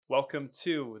Welcome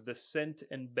to the Sent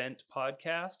and Bent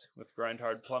podcast with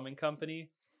Grindhard Plumbing Company.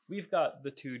 We've got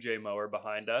the 2J mower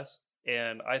behind us,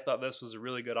 and I thought this was a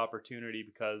really good opportunity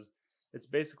because it's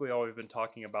basically all we've been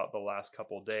talking about the last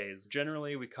couple days.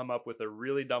 Generally, we come up with a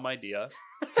really dumb idea.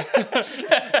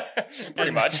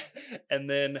 Pretty much. And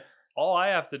then all I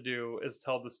have to do is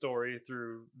tell the story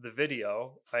through the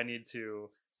video. I need to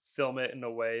film it in a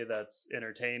way that's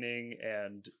entertaining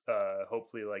and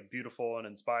hopefully like beautiful and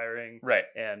inspiring, Right.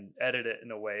 and edit it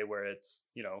in a way where it's,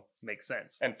 makes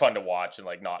sense And fun to watch and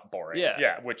like not boring.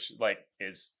 Yeah. Which like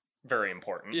is very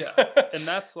important. And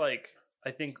that's like,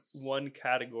 I think, one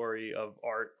category of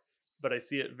art, but I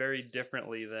see it very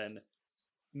differently than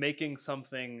making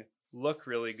something look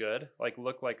really good, like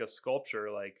look like a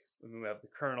sculpture. Like we have the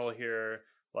Colonel here,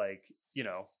 like,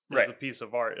 there's a piece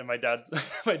of art. And my dad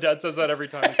says that every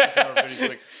time he sees him, but he's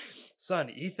like, son,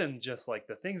 Ethan, just like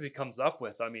the things he comes up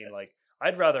with. I mean, like,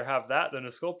 I'd rather have that than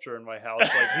a sculpture in my house.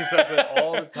 Like, he says it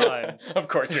all the time. Of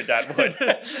course your dad would.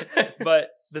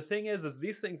 But the thing is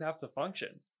these things have to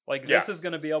function. Like, this is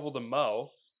going to be able to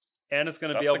mow, and it's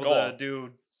going to be able to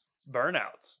do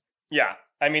burnouts. Yeah.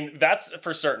 I mean, that's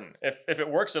for certain. If it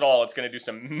works at all, it's going to do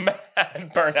some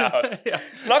mad burnouts. Yeah.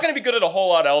 It's not going to be good at a whole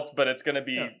lot else, but it's going to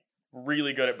be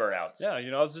really good at burnouts. Yeah,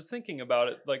 I was just thinking about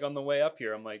it, like, on the way up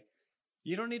here. I'm like,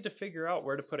 you don't need to figure out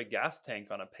where to put a gas tank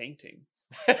on a painting.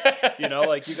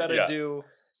 Like, you got to do,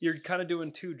 you're kind of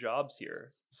doing two jobs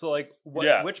here. So, like,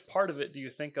 which part of it do you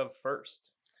think of first?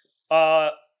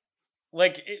 I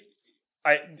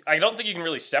don't think you can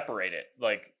really separate it.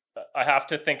 Like, I have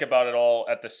to think about it all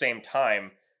at the same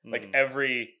time. Like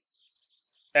every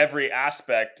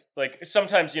aspect, like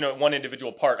sometimes, one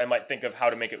individual part, I might think of how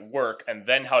to make it work and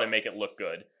then how to make it look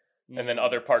good. And then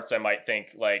other parts I might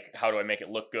think like, how do I make it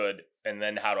look good? And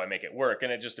then how do I make it work?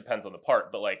 And it just depends on the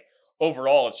part. But like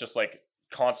overall, it's just like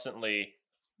constantly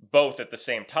both at the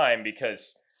same time,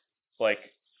 because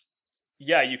like,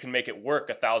 yeah, you can make it work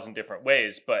 1,000 different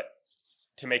ways, but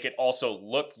to make it also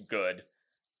look good,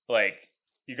 like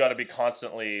you got to be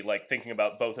constantly like thinking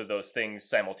about both of those things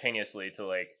simultaneously to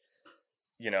like,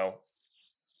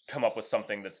 come up with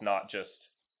something that's not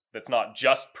just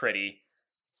pretty,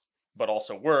 but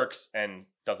also works, and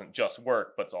doesn't just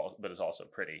work, but is also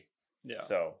pretty. Yeah.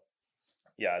 So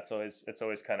yeah, it's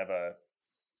always kind of a,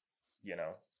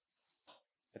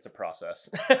 it's a process.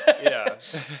 Yeah.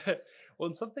 Well,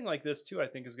 and something like this too, I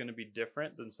think, is going to be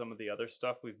different than some of the other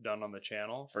stuff we've done on the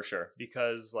channel. For sure.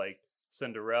 Because like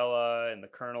Cinderella and the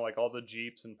Colonel, like all the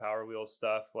Jeeps and Power Wheel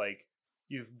stuff, like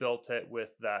you've built it with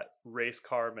that race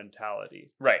car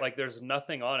mentality. Right. Like there's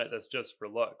nothing on it that's just for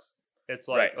looks. It's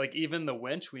like, like even the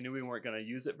winch, we knew we weren't going to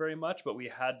use it very much, but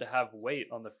we had to have weight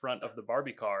on the front of the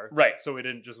Barbie car. Right. So we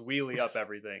didn't just wheelie up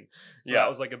everything. So that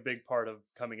was like a big part of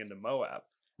coming into Moab.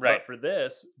 Right. But for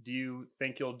this, do you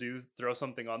think you'll throw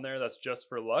something on there that's just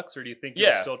for looks, or do you think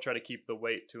you'll still try to keep the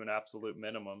weight to an absolute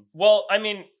minimum? Well, I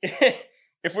mean,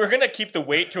 if we're going to keep the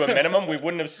weight to a minimum, we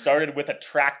wouldn't have started with a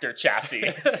tractor chassis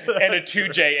and a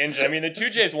 2J engine. I mean, the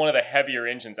 2J is one of the heavier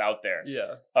engines out there.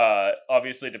 Yeah.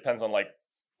 Obviously, it depends on like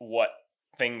what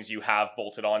things you have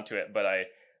bolted onto it, but a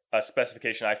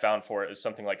specification I found for it is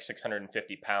something like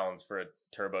 650 pounds for a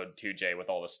turboed 2J with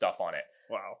all the stuff on it.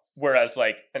 Wow. Whereas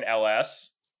like an LS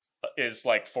is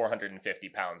like 450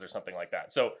 pounds or something like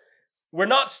that. So we're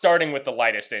not starting with the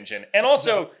lightest engine. And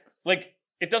also, like,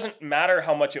 it doesn't matter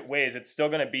how much it weighs. It's still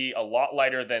going to be a lot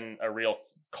lighter than a real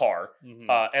car.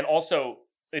 And also,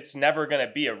 it's never going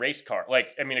to be a race car.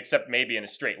 Like, I mean, except maybe in a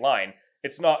straight line.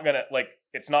 It's not going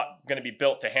to be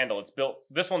built to handle.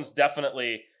 This one's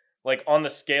definitely, like, on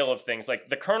the scale of things. Like,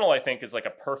 the Colonel, I think, is like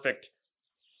a perfect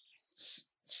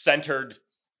centered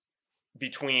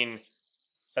between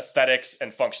aesthetics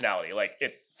and functionality. Like,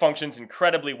 it functions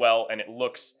incredibly well and it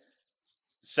looks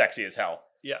sexy as hell.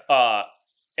 Yeah.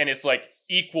 And it's like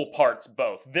equal parts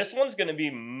both. This one's going to be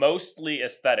mostly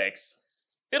aesthetics.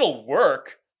 It'll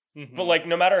work, but like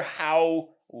no matter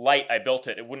how light I built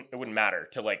it, it wouldn't matter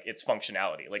to like its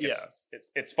functionality. Like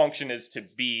its function is to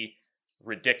be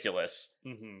ridiculous,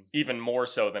 even more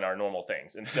so than our normal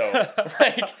things. And so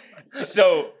I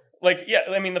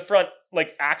mean, the front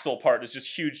like axle part is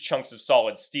just huge chunks of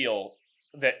solid steel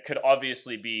that could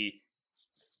obviously be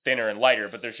thinner and lighter,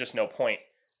 but there's just no point.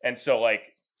 And so like,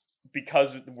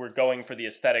 because we're going for the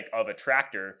aesthetic of a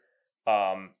tractor,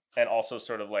 and also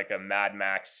sort of like a Mad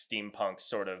Max steampunk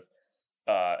sort of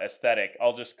aesthetic,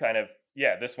 I'll just kind of,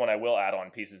 this one I will add on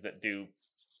pieces that do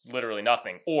literally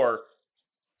nothing, or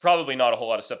probably not a whole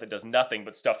lot of stuff that does nothing,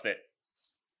 but stuff that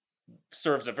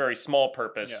serves a very small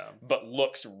purpose, Yeah. but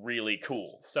looks really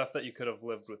cool. Stuff that you could have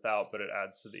lived without, but it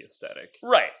adds to the aesthetic.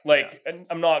 Right. Like, and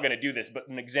I'm not going to do this, but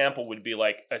an example would be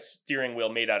like a steering wheel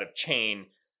made out of chain.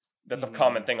 That's a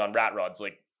common thing on rat rods.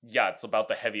 Like, yeah, it's about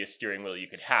the heaviest steering wheel you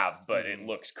could have, but it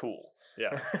looks cool.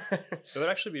 Yeah. It would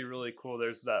actually be really cool.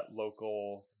 There's that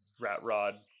local rat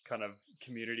rod kind of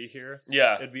community here.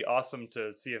 Yeah. It'd be awesome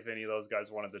to see if any of those guys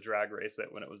wanted to drag race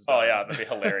it when it was done. Oh, yeah, that'd be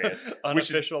hilarious.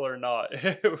 Unofficial or not,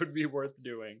 it would be worth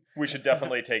doing. We should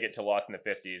definitely take it to Lost in the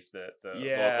 50s, the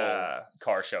local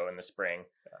car show in the spring.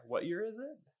 What year is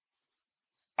it?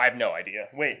 I have no idea.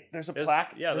 Wait, there's a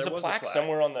plaque? Yeah, there's there a was plaque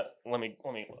somewhere on the... Let me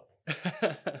look.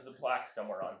 There's a plaque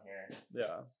somewhere on here.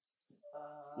 Yeah.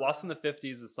 Lost in the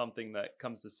 50s is something that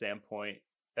comes to Sandpoint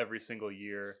every single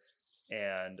year,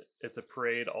 and it's a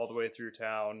parade all the way through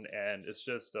town, and it's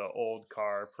just an old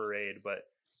car parade, but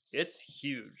it's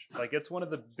huge. Like, it's one of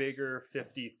the bigger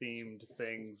 50 themed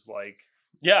things, like,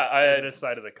 on this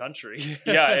side of the country.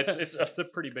 Yeah, it's a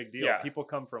pretty big deal. Yeah. People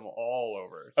come from all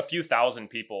over. A few thousand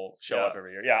people show up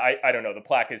every year. Yeah, I don't know. The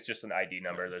plaque is just an ID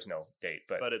number. There's no date,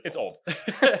 but it's old.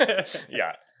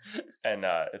 Yeah, and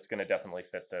it's going to definitely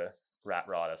fit the rat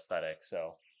rod aesthetic.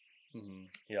 So,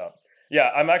 yeah,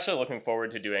 I'm actually looking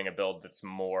forward to doing a build that's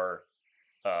more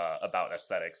about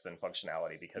aesthetics than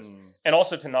functionality, because and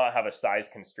also to not have a size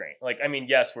constraint. Like, I mean,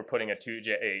 yes, we're putting a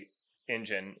 2J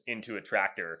engine into a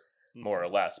tractor more or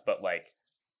less, but like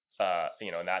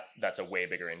and that's a way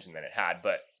bigger engine than it had,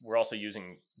 but we're also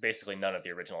using basically none of the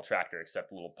original tractor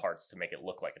except little parts to make it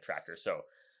look like a tractor. So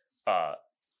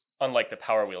unlike the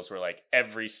Power Wheels where like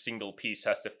every single piece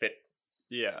has to fit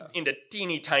into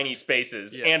teeny tiny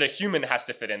spaces and a human has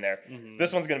to fit in there,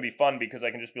 this one's going to be fun because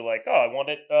I can just be like, oh, I want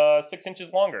it 6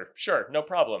 inches longer, sure, no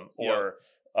problem. Or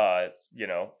to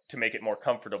make it more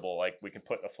comfortable, like we can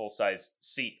put a full-size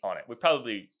seat on it. We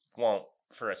probably won't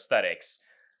for aesthetics,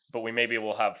 but we maybe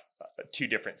will have two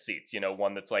different seats,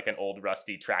 one that's like an old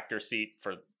rusty tractor seat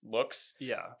for looks,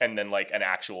 and then like an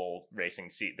actual racing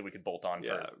seat that we could bolt on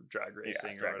for drag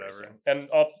racing or whatever. Racing. And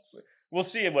we'll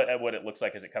see what it looks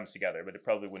like as it comes together, but it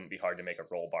probably wouldn't be hard to make a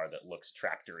roll bar that looks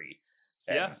tractory.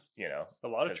 And, a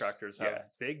lot of tractors have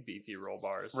big beefy roll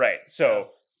bars, right? So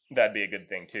that'd be a good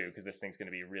thing too, because this thing's going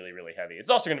to be really, really heavy. It's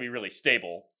also going to be really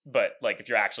stable, but like if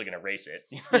you're actually going to race it,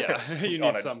 you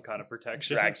need some kind of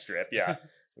protection. Drag strip,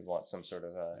 we want some sort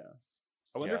of.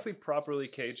 I wonder if we properly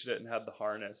caged it and had the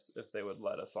harness, if they would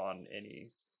let us on any.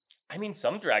 I mean,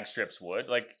 some drag strips would.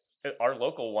 Like our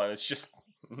local one is just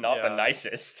not the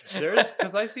nicest.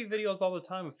 Because I see videos all the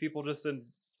time of people just in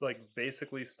like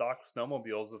basically stock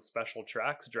snowmobiles with special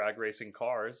tracks drag racing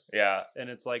cars. Yeah, and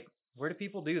it's like, where do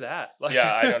people do that? Like,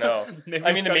 I don't know.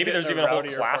 maybe there's even a whole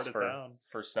class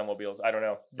for snowmobiles. I don't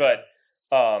know. But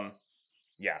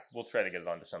we'll try to get it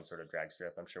onto some sort of drag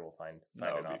strip. I'm sure we'll find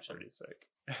an option. Pretty sick.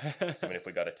 I mean, if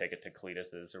we got to take it to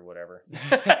Cletus's or whatever.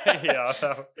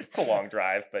 It's a long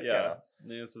drive, but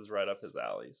this is right up his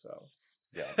alley. So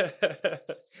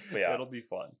it'll be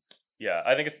fun. Yeah,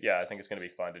 I think it's going to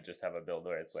be fun to just have a build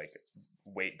where it's like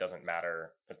weight doesn't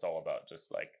matter. It's all about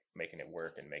just like making it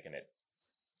work and making it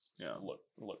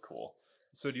look cool.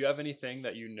 So do you have anything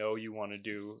that you want to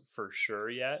do for sure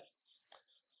yet?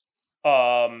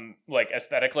 Like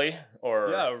aesthetically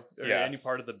or any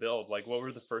part of the build? Like, what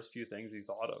were the first few things you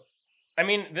thought of? I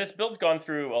mean, this build's gone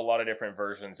through a lot of different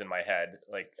versions in my head.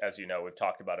 Like, as you know, we've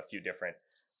talked about a few different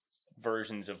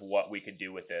versions of what we could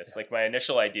do with this. Like, my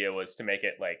initial idea was to make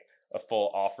it like a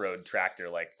full off-road tractor,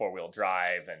 like 4-wheel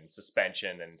drive and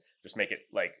suspension, and just make it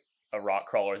like a rock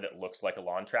crawler that looks like a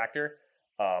lawn tractor,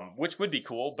 which would be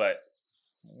cool, but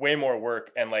way more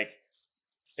work. And like,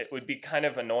 it would be kind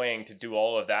of annoying to do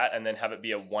all of that and then have it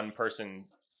be a one-person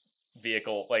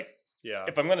vehicle. Like,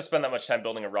 if I'm going to spend that much time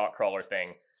building a rock crawler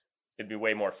thing, it'd be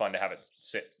way more fun to have it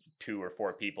sit 2 or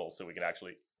 4 people so we could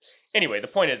actually... Anyway, the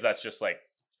point is that's just like,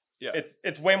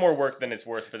 it's way more work than it's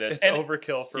worth for this. It's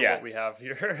overkill for what we have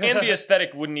here. And the aesthetic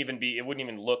wouldn't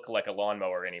even look like a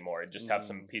lawnmower anymore. It'd just have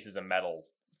some pieces of metal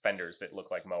fenders that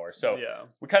look like mowers. So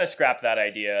we kind of scrapped that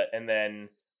idea, and then...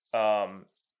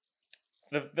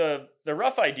 The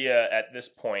rough idea at this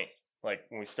point, like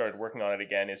when we started working on it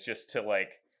again, is just to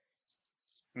like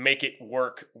make it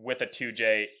work with a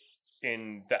 2J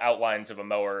in the outlines of a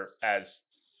mower as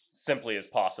simply as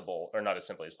possible, or not as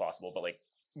simply as possible, but like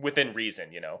within reason,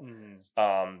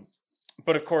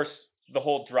 But of course, the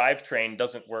whole drivetrain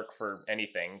doesn't work for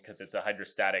anything because it's a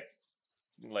hydraulic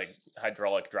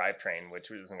drivetrain, which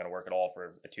isn't going to work at all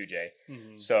for a 2J.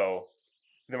 So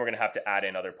then we're going to have to add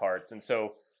in other parts, and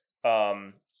so. I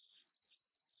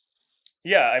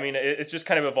mean, it's just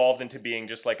kind of evolved into being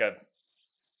just like a,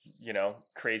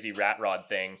 crazy rat rod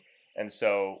thing. And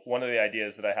so one of the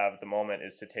ideas that I have at the moment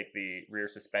is to take the rear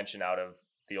suspension out of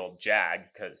the old Jag,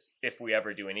 because if we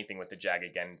ever do anything with the Jag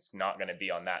again, it's not going to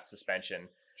be on that suspension.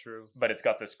 True. But it's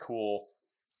got this cool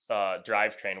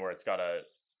drivetrain where it's got a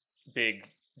big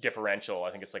differential.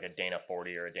 I think it's like a Dana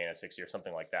 40 or a Dana 60 or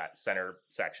something like that, center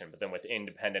section, but then with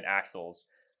independent axles.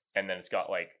 And then it's got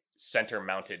like center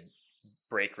mounted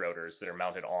brake rotors that are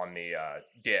mounted on the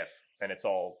diff. And it's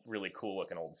all really cool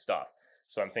looking old stuff.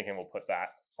 So I'm thinking we'll put that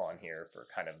on here for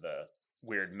kind of the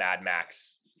weird Mad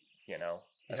Max,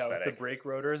 aesthetic. With the brake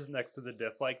rotors next to the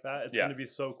diff like that, it's going to be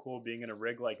so cool being in a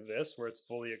rig like this where it's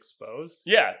fully exposed.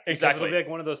 Yeah, exactly. It'll be like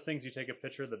one of those things you take a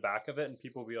picture of the back of it and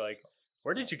people will be like,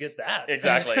 where did you get that?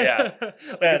 Exactly, yeah.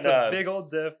 It's a big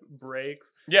old diff,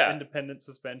 brakes, yeah, independent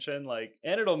suspension,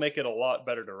 and it'll make it a lot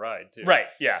better to ride too. Right,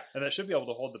 yeah. And that should be able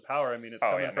to hold the power. I mean, it's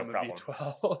coming from a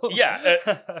V12. Yeah,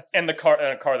 and a car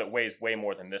that weighs way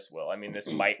more than this will. I mean, this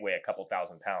might weigh a couple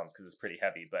thousand pounds because it's pretty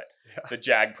heavy, but the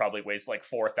Jag probably weighs like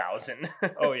 4,000.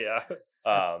 Oh yeah,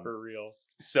 for real.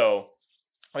 So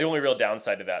the only real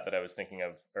downside to that I was thinking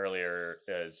of earlier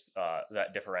is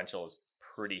that differential is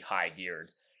pretty high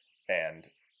geared. And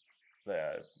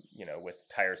with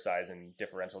tire size and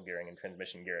differential gearing and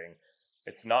transmission gearing,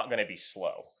 it's not going to be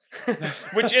slow,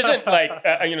 which isn't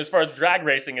as far as drag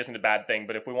racing isn't a bad thing.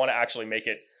 But if we want to actually make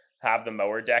it have the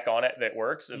mower deck on it that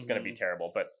works, it's going to be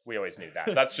terrible. But we always knew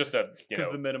that. That's just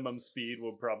because the minimum speed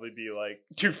will probably be like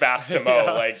too fast to mow.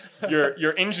 Like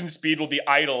your engine speed will be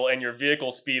idle and your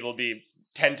vehicle speed will be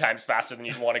 10 times faster than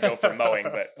you'd want to go for mowing.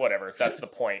 But whatever, that's the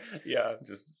point. Yeah,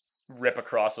 just rip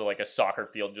across like a soccer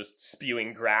field, just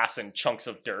spewing grass and chunks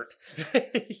of dirt.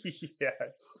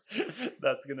 Yes,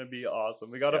 that's gonna be awesome.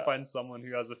 We got to find someone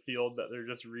who has a field that they're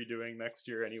just redoing next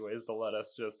year anyways to let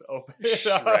us just open it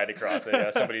shred across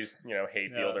it. Somebody's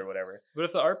hayfield or whatever. But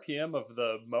if the RPM of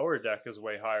the mower deck is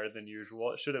way higher than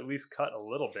usual, it should at least cut a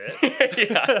little bit.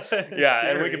 yeah,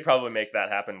 and we could probably make that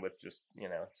happen with just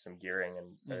some gearing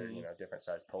and different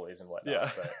size pulleys and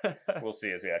whatnot. But we'll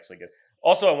see as we actually get.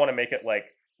 Also, I want to make it like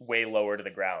way lower to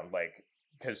the ground,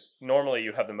 because normally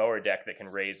you have the mower deck that can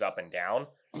raise up and down.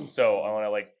 So I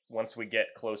want to once we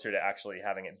get closer to actually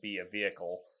having it be a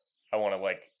vehicle, I want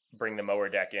to bring the mower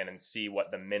deck in and see what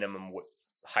the minimum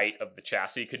height of the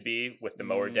chassis could be with the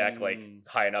mower deck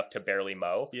high enough to barely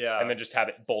mow. Yeah, and then just have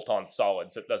it bolt on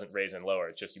solid so it doesn't raise and lower.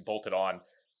 It's just you bolt it on,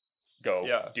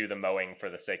 go do the mowing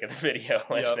for the sake of the video,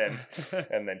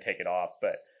 and then take it off.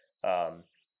 But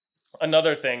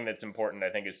another thing that's important, I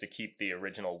think, is to keep the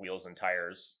original wheels and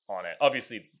tires on it.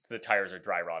 Obviously, the tires are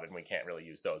dry rotted and we can't really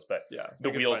use those, but the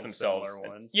wheels themselves,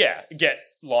 get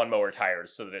lawnmower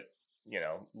tires so that it,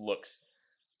 looks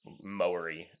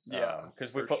mowery. Yeah,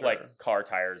 because we put car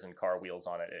tires and car wheels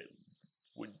on it, it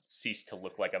would cease to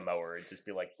look like a mower. It'd just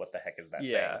be like, what the heck is that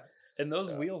thing? And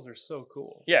those wheels are so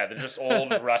cool. Yeah, they're just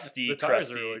old, rusty, the tires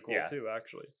crusty. are really cool too,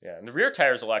 actually. Yeah, and the rear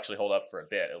tires will actually hold up for a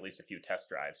bit, at least a few test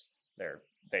drives.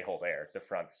 They hold air. The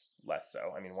front's less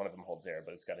so. I mean, one of them holds air,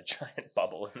 but it's got a giant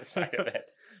bubble in the side of it.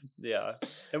 Yeah,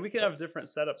 and we can have different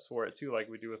setups for it too, like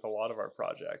we do with a lot of our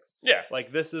projects. Yeah,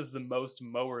 this is the most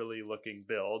mowerly looking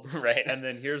build, right? And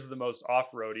then here's the most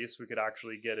off-roady, so we could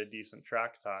actually get a decent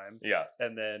track time. Yeah,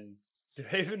 and then. Do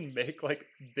they even make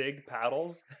big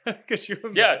paddles? Could you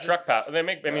imagine? Yeah, truck paddle. They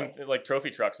make. I mean, trophy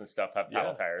trucks and stuff have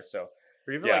paddle tires. So,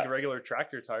 or even regular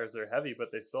tractor tires. They're heavy, but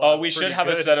they still. Oh, we should have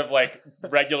a set of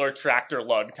regular tractor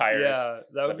lug tires. Yeah,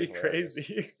 that would be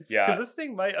crazy. Yeah, because this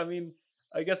thing might. I mean,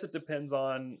 I guess it depends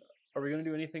on. Are we going to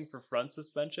do anything for front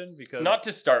suspension? Because not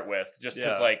to start with, just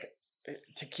because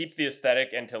to keep the aesthetic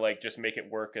and to just make it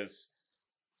work as.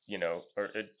 Or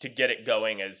to get it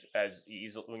going as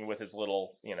easily with as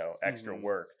little, extra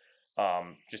work.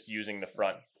 Just using the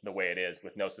front the way it is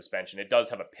with no suspension. It does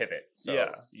have a pivot,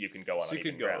 so you can go on so you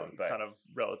uneven can go ground, but kind of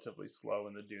relatively slow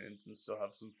in the dunes and still have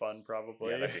some fun.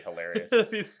 Probably, yeah, that'd be hilarious.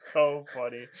 That'd be so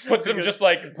funny. Put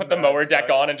the mower deck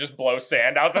on and just blow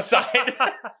sand out the side.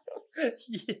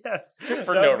 Yes,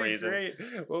 for no reason. Great.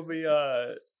 We'll be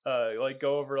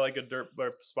go over a dirt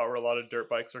spot where a lot of dirt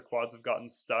bikes or quads have gotten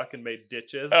stuck and made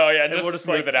ditches. Oh yeah, just we'll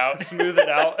smooth it out. Smooth it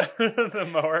out. The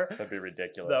mower. That'd be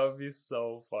ridiculous. That would be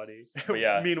so funny. But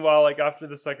yeah. Meanwhile, after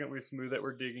the second we smooth it,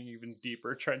 we're digging even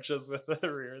deeper trenches with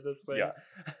the rear of this thing.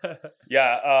 Yeah.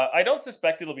 Yeah. I don't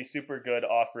suspect it'll be super good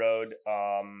off road.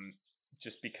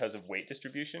 Just because of weight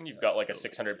distribution. You've got a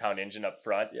 600-pound engine up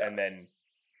front, and then.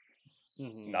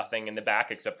 Nothing in the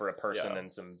back except for a person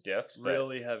and some diffs. But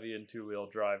really heavy and two-wheel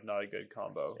drive, not a good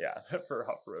combo. Yeah, for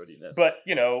off-roadiness. But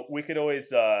we could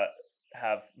always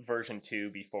have version 2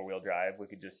 be 4-wheel drive. We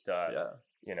could just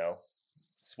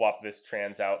swap this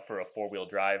trans out for a 4-wheel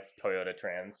drive Toyota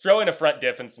Trans. Throw in a front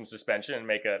diff and some suspension and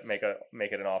make it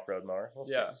an off-road mower. We'll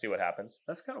see what happens.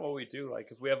 That's kind of what we do. Like,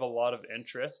 if we have a lot of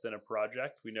interest in a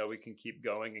project, we know we can keep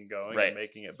going and going Right. and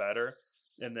making it better.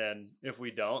 And then if we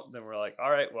don't, then we're like,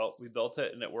 all right, well, we built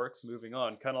it and it works, moving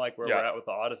on. Kind of like where we're at with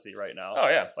the Odyssey right now. Oh,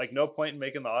 yeah. Like, no point in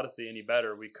making the Odyssey any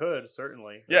better. We could,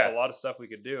 certainly. Yeah. There's a lot of stuff we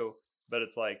could do, but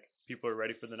it's like, people are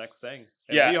ready for the next thing.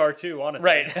 And Yeah. we are too, honestly.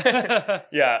 Right.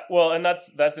 Yeah. Well, and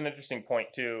that's an interesting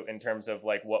point too, in terms of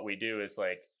like what we do is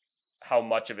like how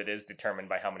much of it is determined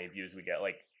by how many views we get.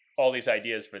 Like all these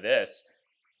ideas for this,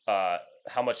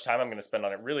 how much time I'm going to spend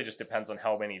on it really just depends on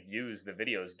how many views the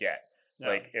videos get. Yeah.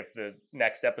 Like if the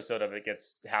next episode of it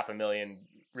gets 500,000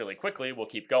 really quickly, we'll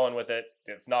keep going with it.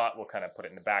 If not, we'll kind of put it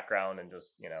in the background and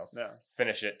just,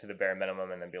 finish it to the bare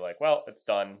minimum and then be like, well, it's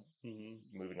done.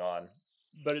 Mm-hmm. Moving on.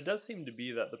 But it does seem to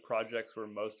be that the projects we're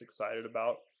most excited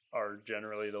about are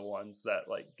generally the ones that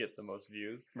like get the most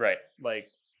views. Right.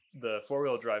 Like the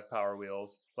 4-wheel drive Power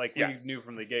Wheels, like Yeah. we knew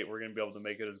from the gate we're going to be able to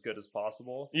make it as good as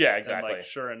possible. Yeah, exactly. And like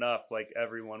sure enough, like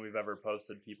everyone we've ever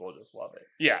posted, people just love it.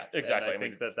 Yeah, exactly. And I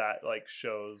think that like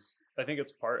shows, I think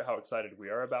it's part how excited we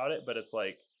are about it, but it's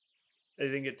like, I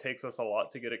think it takes us a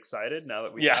lot to get excited now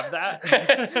that we have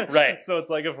that. Right. So it's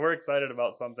like, if we're excited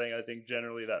about something, I think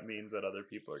generally that means that other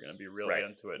people are going to be really Right.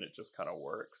 into it, and it just kind of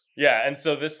works. Yeah, and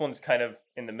so this one's kind of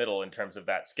in the middle in terms of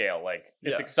that scale. Like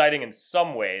it's Yeah. exciting in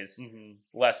some ways, Mm-hmm.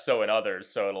 less so in others.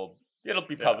 So it'll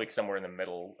be probably somewhere in the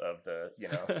middle of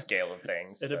the scale of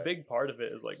things. And a big part of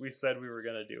it is like we said we were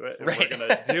going to do it, and Right. we're going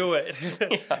to do it.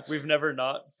 Yeah. We've never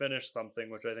not finished something,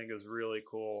 which I think is really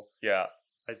cool. Yeah.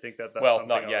 I think that's Well, something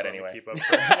not I yet wanna anyway. Keep up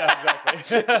for. Yeah,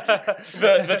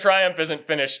 exactly. the Triumph isn't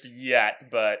finished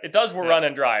yet, but it does run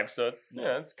and drive, so it's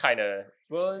it's kind of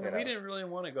Well, and we didn't really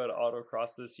want to go to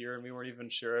autocross this year, and we weren't even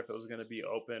sure if it was going to be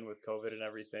open with COVID and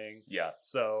everything. yeah.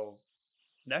 So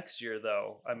next year,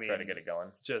 though, I mean, Try to get it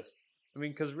going.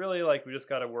 Because really, like, we just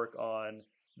got to work on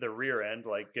the rear end,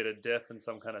 like get a diff and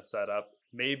some kind of setup,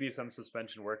 maybe some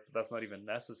suspension work, but that's not even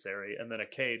necessary, and then a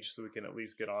cage so we can at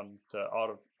least get on to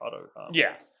autocross.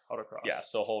 Yeah,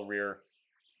 so whole rear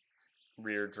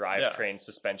drivetrain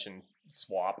suspension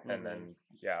swap, and then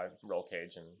roll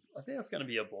cage, and I think that's going to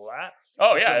be a blast.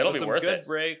 Oh yeah, it'll with be some worth good it.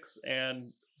 brakes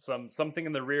and something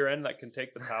in the rear end that can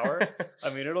take the power. I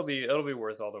mean, it'll be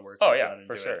worth all the work. Oh we've yeah, done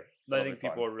for into sure. it. I It'll think be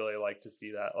fun. people would really like to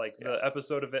see that, like the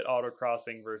episode of it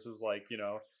autocrossing versus like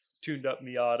tuned up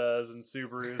Miatas and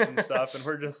Subarus and stuff, and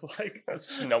we're just like A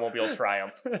snowmobile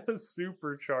Triumph.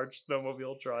 supercharged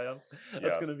snowmobile Triumph.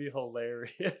 That's gonna be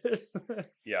hilarious.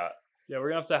 Yeah. Yeah, we're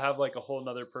gonna have to have like a whole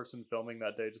nother person filming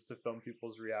that day just to film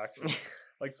people's reactions.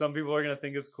 Like some people are gonna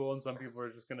think it's cool, and some people are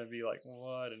just gonna be like,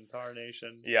 "What in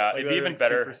tarnation?" Yeah, like, it'd be they're even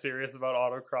better. Super serious about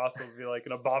autocross. It would be like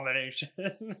an abomination.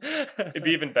 It'd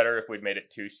be even better if we'd made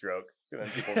it 2-stroke. Then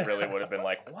people really would have been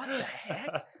like, "What the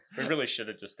heck?" We really should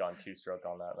have just gone 2-stroke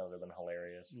on that. That would have been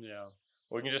hilarious. Yeah.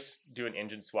 We can just do an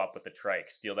engine swap with the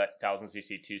trike, steal that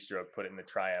 1000cc 2-stroke, put it in the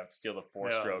Triumph, steal the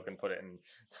 4-stroke, and put it in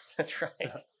the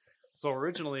trike. So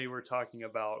originally we're talking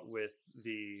about with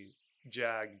the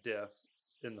Jag diff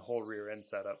in the whole rear end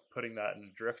setup, putting that in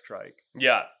a drift trike,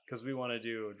 Yeah. because we want to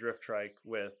do a drift trike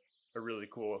with a really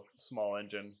cool small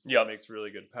engine Yep. that makes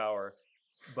really good power.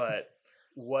 But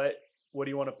what do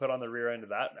you want to put on the rear end of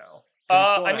that now? 'Cause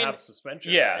you still wanna have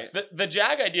suspension. Yeah, right? the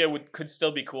Jag idea could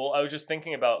still be cool. I was just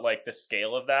thinking about like the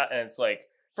scale of that, and it's like,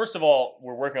 first of all,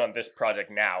 we're working on this project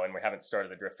now, and we haven't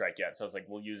started the drift trike yet. So I was like,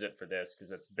 we'll use it for this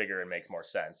because it's bigger and makes more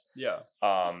sense. Yeah.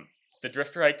 The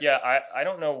drift trike, I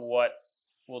don't know what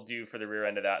we'll do for the rear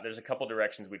end of that. There's a couple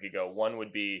directions we could go. One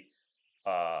would be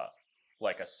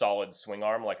like a solid swing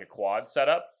arm, like a quad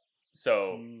setup.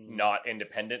 So not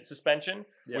independent suspension,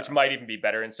 which might even be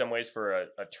better in some ways for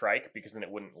a trike, because then it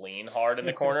wouldn't lean hard in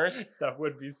the corners. That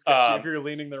would be sketchy if you're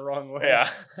leaning the wrong way. Yeah.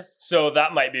 So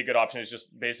that might be a good option. It's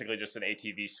just basically just an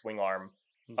ATV swing arm.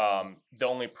 The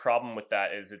only problem with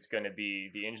that is it's going to be,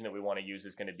 the engine that we want to use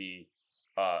is going to be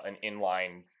an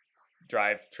inline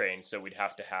drivetrain. So we'd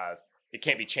have to have, it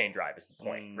can't be chain drive is the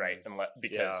point, right?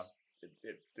 Because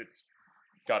it's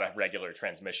got a regular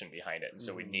transmission behind it. And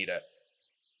so we'd need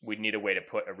a way to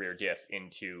put a rear diff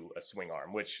into a swing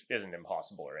arm, which isn't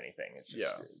impossible or anything. It's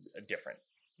just a different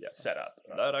setup.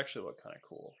 That'd actually look kind of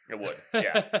cool. It would,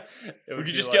 yeah. It We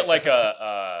could just get like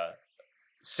a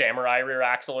samurai rear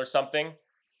axle or something,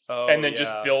 and then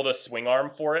just build a swing arm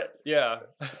for it. Yeah.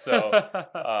 So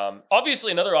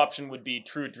obviously another option would be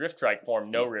true drift trike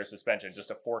form, no rear suspension, just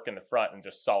a fork in the front and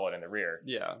just solid in the rear.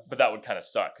 Yeah. But that would kind of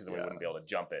suck because then we wouldn't be able to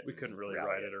jump it. We couldn't really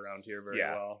ride it around here very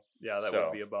Yeah. well. Yeah, that So,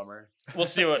 would be a bummer. We'll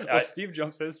see what Well, Steve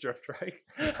jumps his drift trike.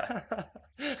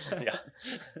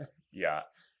 Yeah.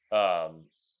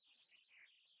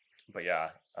 But yeah,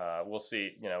 we'll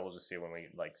see. We'll just see when we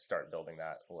like start building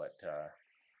that what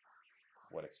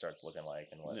it starts looking like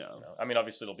and what. Yeah. I mean,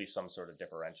 obviously there'll be some sort of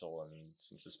differential and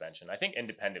some suspension. I think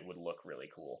independent would look really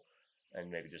cool, and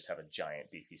maybe just have a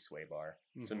giant beefy sway bar.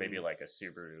 Mm-hmm. So maybe like a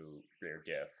Subaru rear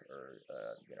diff or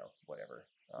whatever.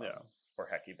 Or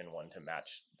heck, even one to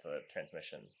match the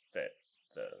transmission that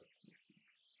the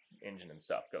engine and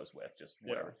stuff goes with. Just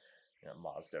whatever.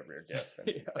 Mazda rear diff,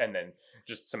 and then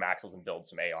just some axles and build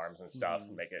some A arms and stuff,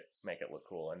 and make it look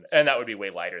cool. And that would be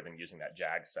way lighter than using that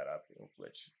Jag setup,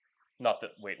 which, not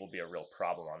that weight will be a real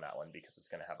problem on that one because it's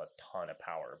going to have a ton of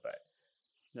power, but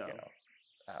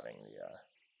having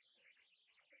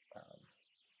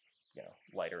the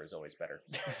lighter is always better.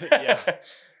 Yeah.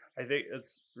 I think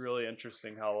it's really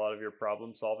interesting how a lot of your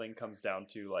problem solving comes down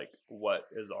to like what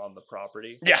is on the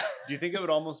property. Yeah. Do you think it would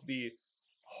almost be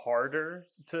harder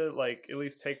to like at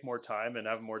least take more time and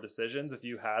have more decisions if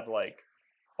you had like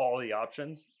all the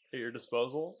options at your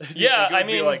disposal? Yeah, I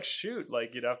mean, like shoot,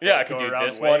 like you'd have to I could do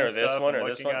this one or this one or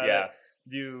this one. Yeah.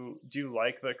 Do you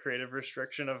like the creative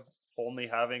restriction of only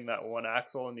having that one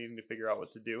axle and needing to figure out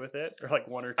what to do with it, or like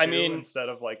one or two instead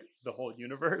of like the whole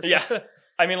universe? Yeah.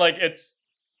 I mean, like, it's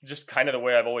just kind of the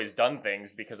way I've always done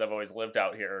things because I've always lived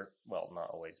out here. Well, not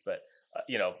always, but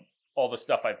all the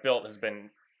stuff I've built has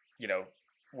been,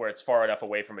 where it's far enough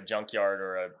away from a junkyard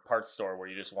or a parts store where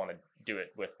you just want to do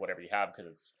it with whatever you have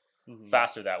because it's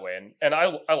faster that way. And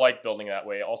I like building that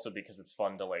way also because it's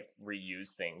fun to like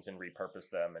reuse things and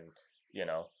repurpose them and,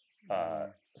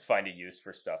 find a use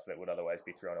for stuff that would otherwise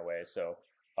be thrown away. So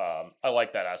I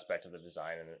like that aspect of the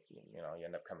design, and you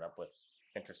end up coming up with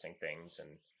interesting things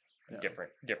and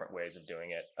different ways of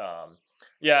doing it.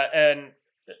 And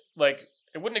like,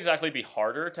 it wouldn't exactly be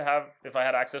harder to have if I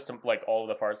had access to like all of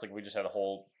the parts. Like, we just had a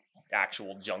whole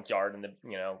actual junkyard in the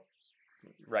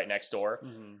right next door.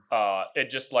 It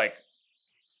just like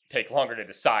take longer to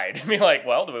decide. I mean, like,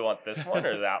 well, do we want this one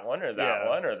or that one or that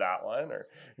one or that one, or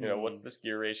what's this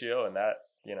gear ratio and that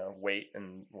weight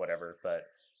and whatever. But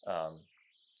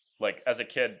like, as a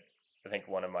kid, I think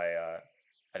one of my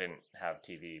I didn't have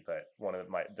TV, but one of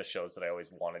the shows that I always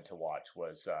wanted to watch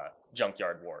was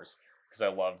Junkyard Wars, because I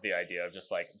love the idea of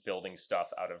just like building stuff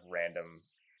out of random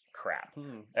crap.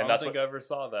 And I don't think I ever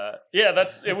saw that. Yeah,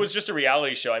 it was just a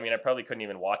reality show. I mean, I probably couldn't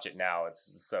even watch it now.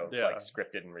 It's so like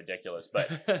scripted and ridiculous.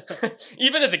 But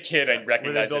even as a kid, I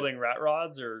recognized. Were they building rat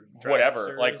rods or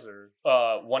whatever? Like,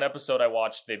 one episode I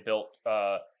watched, they built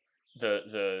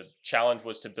the challenge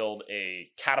was to build a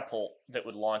catapult that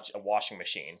would launch a washing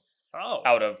machine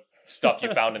out of stuff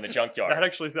you found in the junkyard. That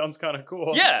actually sounds kind of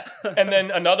cool. Yeah. And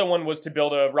then another one was to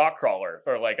build a rock crawler,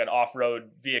 or like an off-road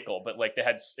vehicle, but like they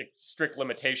had strict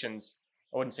limitations.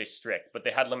 I wouldn't say strict, but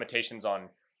they had limitations on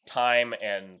time,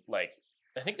 and like,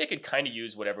 I think they could kind of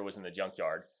use whatever was in the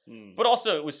junkyard. But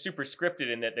also it was super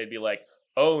scripted in that they'd be like,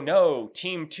 oh no,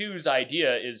 Team 2's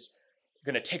idea is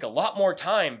going to take a lot more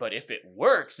time, but if it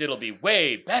works, it'll be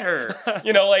way better.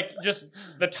 Like, just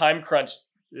the time crunch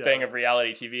thing of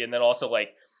reality TV. And then also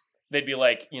like, they'd be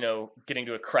like, getting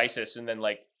to a crisis, and then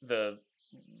like the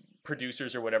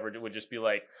producers or whatever would just be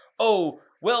like, oh,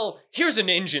 well, here's an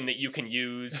engine that you can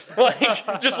use.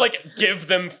 Like, just like give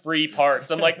them free parts.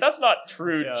 I'm like, that's not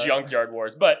true Junkyard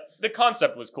Wars, but the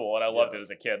concept was cool, and I loved it as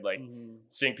a kid. Like,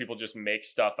 seeing people just make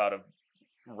stuff out of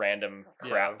random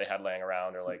crap they had laying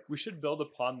around, or like, we should build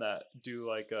upon that. Do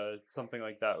like something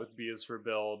like that with B is for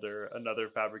Build or another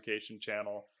fabrication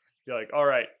channel. Be like, all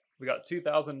right, we got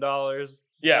 $2,000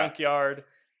 junkyard,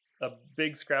 a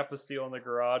big scrap of steel in the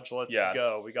garage. Let's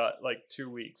go. We got like 2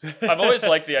 weeks. I've always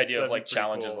liked the idea of like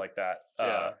challenges like that.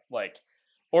 Like,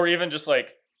 or even just like,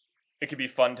 it could be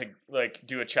fun to like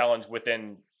do a challenge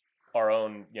within our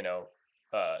own,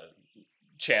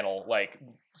 channel, like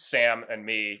Sam and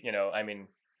me, I mean,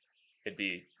 it'd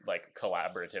be like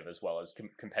collaborative as well as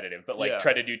competitive, but like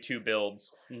try to do 2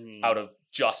 builds out of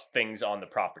just things on the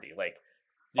property. Like,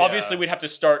 obviously we'd have to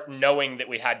start knowing that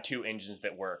we had 2 engines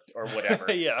that worked or whatever.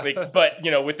 Like, but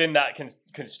within that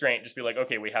constraint, just be like,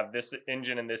 okay, we have this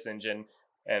engine and this engine,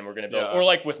 and we're going to build, or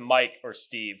like with Mike or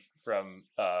Steve from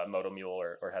Moto Mule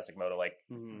or Hessig Moto, like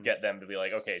get them to be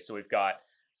like, okay, so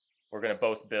we're going to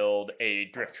both build a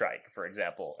drift trike, for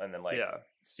example, and then like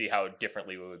see how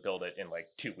differently we would build it in like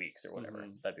 2 weeks or whatever.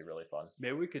 That'd be really fun.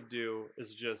 Maybe we could do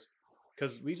is just,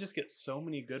 because we just get so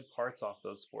many good parts off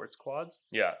those sports quads.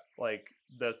 Yeah. Like,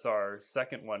 that's our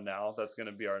second one now. That's going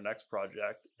to be our next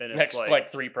project. And it's next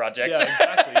like 3 projects. Yeah,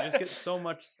 exactly. You just get so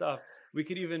much stuff. We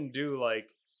could even do like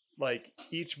like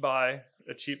each buy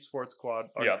a cheap sports quad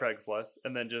on Yeah. Craigslist,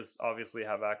 and then just obviously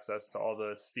have access to all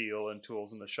the steel and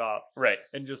tools in the shop, Right.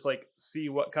 and just like see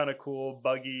what kind of cool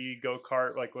buggy,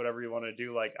 go-kart, like whatever you want to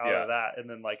do, like out Yeah. of that, and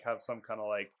then like have some kind of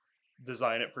like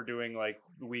design it for doing like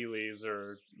wheelies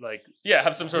or like Yeah,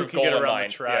 have some sort who of can goal get in around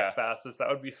mind. the track fastest. That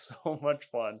would be so much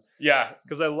fun. Yeah.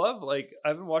 Because I love, like,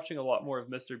 I've been watching a lot more of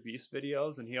Mr. Beast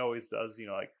videos, and he always does, you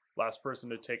know, like, last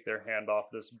person to take their hand off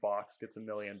this box gets $1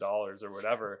 million or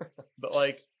whatever. But,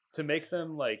 like, to make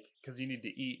them, like, because you need to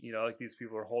eat, you know, like, these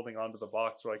people are holding onto the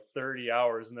box for, like, 30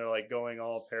 hours, and they're, like, going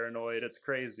all paranoid. It's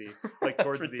crazy, like, That's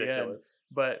towards the end. ridiculous.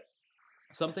 But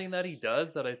something that he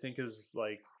does that I think is,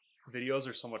 like, videos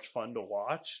are so much fun to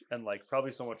watch, and, like,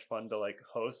 probably so much fun to, like,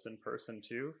 host in person,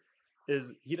 too,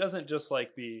 is he doesn't just,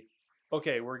 like, be,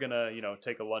 okay, we're gonna, you know,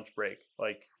 take a lunch break.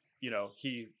 Like, you know,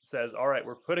 he says, all right,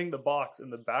 we're putting the box in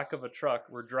the back of a truck.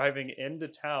 We're driving into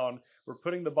town. We're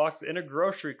putting the box in a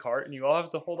grocery cart, and you all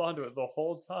have to hold on to it the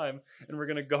whole time. And we're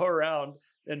gonna go around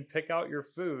and pick out your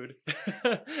food,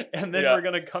 and then we're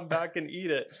gonna come back and eat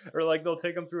it. Or like they'll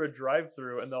take them through a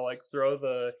drive-through, and they'll like throw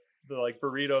the like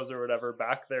burritos or whatever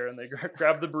back there, and they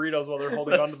grab the burritos while they're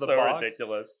holding onto the so box.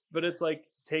 Ridiculous. But it's like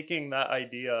taking that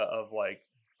idea of like,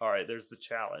 all right, there's the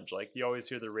challenge. Like you always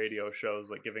hear the radio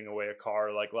shows like giving away a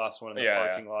car, like last one in the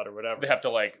parking lot or whatever. They have to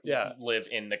like Yeah. live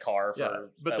in the car for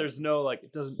but there's no like,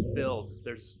 it doesn't build.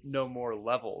 There's no more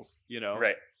levels, you know?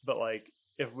 right. But like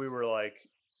if we were like,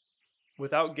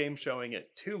 without game showing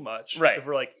it too much, Right. if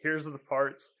we're like, here's the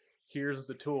parts, here's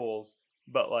the tools,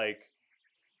 but like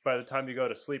by the time you go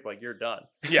to sleep, like you're done.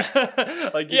 Yeah.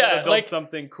 Like you gotta build like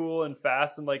something cool and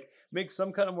fast, and like make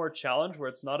some kind of more challenge where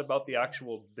it's not about the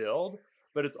actual build,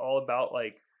 but it's all about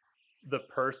like the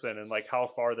person and like how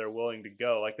far they're willing to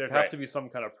go. Like there'd have to be some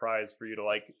kind of prize for you to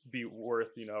like be worth,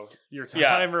 you know, your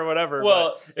time or whatever.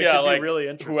 Well, but it could like be really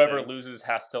interesting. Whoever loses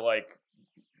has to like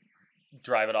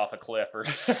drive it off a cliff or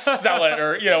sell it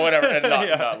or, you know, whatever. And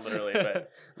not literally, but,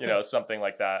 you know, something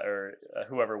like that. Or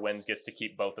whoever wins gets to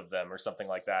keep both of them or something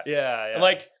like that. Yeah. And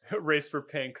like race for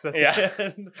pinks at the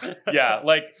end. Yeah.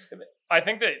 Like I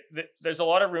think that there's a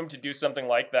lot of room to do something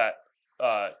like that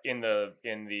in the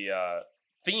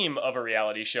theme of a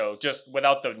reality show, just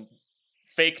without the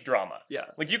fake drama. Yeah.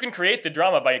 Like you can create the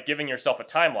drama by giving yourself a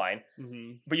timeline,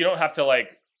 but you don't have to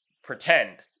like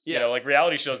pretend. You know, like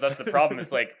reality shows, that's the problem.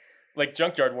 It's like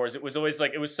Junkyard Wars, it was always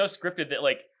like, it was so scripted that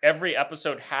like every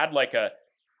episode had like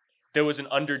there was an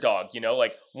underdog, you know,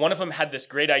 like one of them had this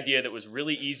great idea that was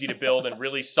really easy to build and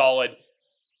really solid,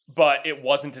 but it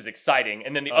wasn't as exciting.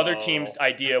 And then the other team's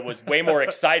idea was way more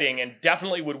exciting and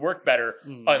definitely would work better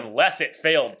unless it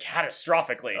failed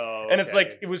catastrophically. And it's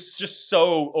like, it was just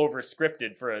so over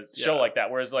scripted for a show like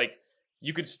that. Whereas like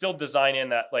you could still design in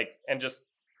that like, and just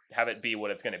have it be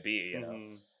what it's going to be, you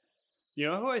know? You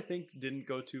know who I think didn't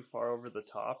go too far over the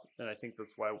top, and I think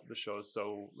that's why the show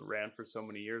ran for so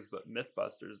many years, but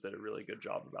Mythbusters did a really good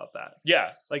job about that.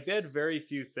 Yeah. Like, they had very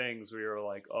few things where you were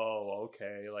like, oh,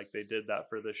 okay, like, they did that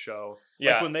for the show.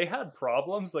 Yeah. Like, when they had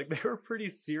problems, like, they were pretty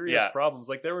serious problems.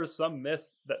 Like, there were some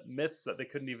myths that they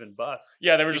couldn't even bust.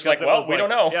 Yeah, they were just like, well, we don't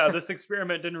know. Yeah, this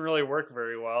experiment didn't really work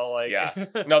very well. Like, yeah.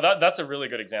 No, that's a really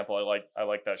good example. I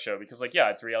like that show because, like,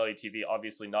 yeah, it's reality TV.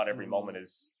 Obviously, not every moment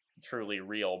is truly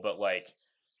real, but like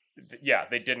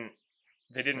they didn't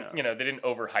you know, they didn't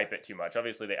overhype it too much.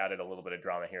 Obviously they added a little bit of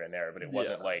drama here and there, but it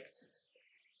wasn't like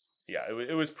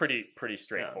it was pretty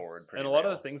straightforward, pretty and a lot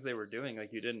of the things they were doing,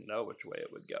 like, you didn't know which way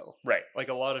it would go, right? Like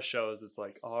a lot of shows, it's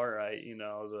like, all right, you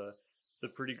know, the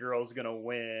pretty girl's gonna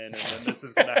win and then this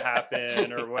is gonna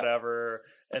happen or whatever,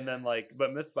 and then like, but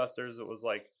Mythbusters, it was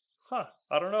like,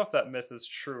 I don't know if that myth is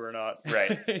true or not.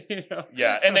 Right. You know?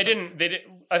 Yeah. And they didn't,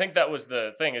 I think that was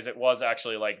the thing, is it was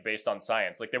actually like based on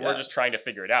science. Like they were just trying to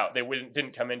figure it out. They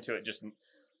didn't come into it just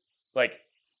like,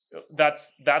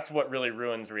 that's what really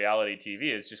ruins reality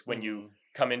TV, is just when you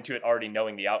come into it already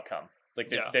knowing the outcome. Like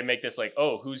they make this like,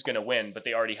 oh, who's going to win? But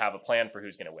they already have a plan for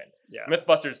who's going to win. Yeah.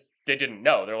 Mythbusters, they didn't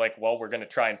know. They're like, well, we're going to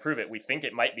try and prove it. We think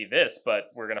it might be this,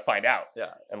 but we're going to find out.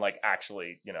 Yeah. And like,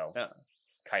 actually, you know,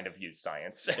 kind of use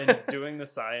science and doing the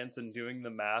science and doing the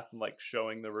math and like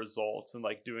showing the results and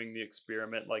like doing the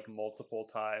experiment like multiple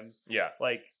times. Yeah.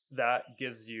 Like that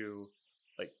gives you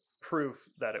like proof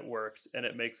that it worked, and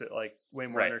it makes it like way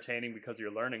more entertaining because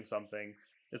you're learning something.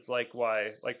 It's like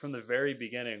why, like from the very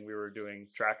beginning, we were doing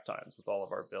track times with all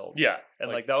of our builds. Yeah.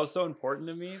 And like that was so important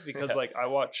to me because like I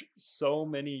watch so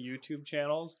many YouTube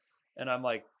channels and I'm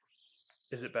like,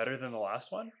 is it better than the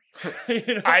last one?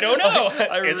 You know? I don't know. Like,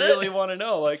 I really want to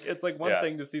know. Like, it's like one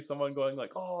thing to see someone going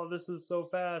like, oh, this is so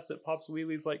fast. It pops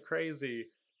wheelies like crazy.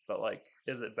 but like,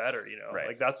 is it better? You know, Right.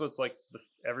 like that's what's like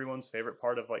everyone's favorite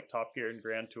part of like Top Gear and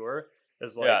Grand Tour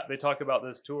is like Yeah. they talk about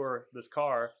this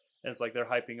car, and it's like they're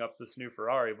hyping up this new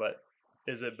Ferrari, but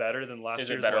is it better than last Is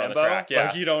it year's better Lambo? on the track? Yeah.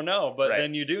 Like you don't know, but Right.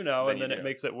 then you do know, Then and you then do. it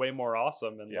makes it way more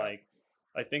awesome. And Yeah. like,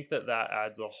 I think that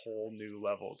adds a whole new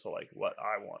level to like what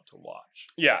I want to watch.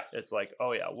 Yeah. It's like,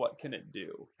 oh yeah, what can it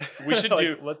do? We should Like,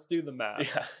 do. let's do the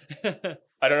math. Yeah.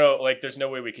 I don't know. Like, there's no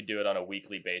way we could do it on a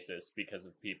weekly basis because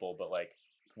of people, but like,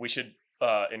 we should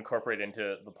incorporate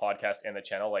into the podcast and the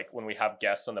channel. Like, when we have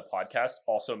guests on the podcast,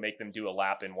 also make them do a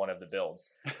lap in one of the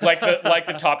builds, like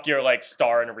the Top Gear like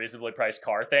star and a reasonably priced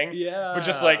car thing. Yeah. But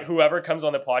just like whoever comes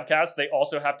on the podcast, they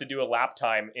also have to do a lap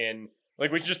time in.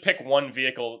 Like, we should just pick one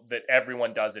vehicle that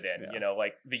everyone does it in. Yeah. You know,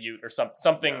 like the Ute or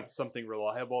something. Yeah, something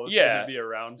reliable. That's Yeah. going to be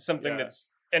around. Something Yeah.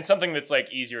 that's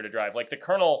like easier to drive. Like the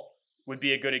Colonel would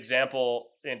be a good example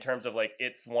in terms of like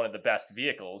it's one of the best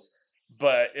vehicles,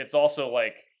 but it's also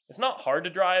like it's not hard to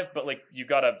drive, but like you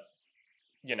gotta,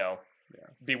 you know,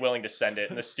 be willing to send it,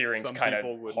 and the steering's Some kind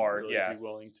people of wouldn't hard. really Yeah. be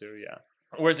willing to. Yeah.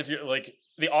 Whereas if you're like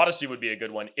the Odyssey would be a good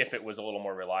one if it was a little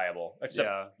more reliable. Except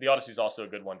Yeah. the Odyssey's also a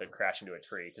good one to crash into a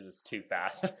tree because it's too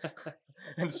fast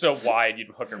and so wide you'd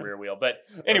hook a rear wheel. But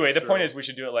anyway, That's the point true. is we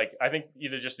should do it like I think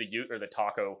either just the Ute or the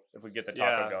Taco. If we get the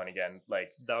Taco Yeah. going again,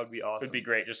 like That would be awesome. it would be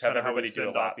great. Just have Kinda how we everybody do a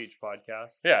send lap. off each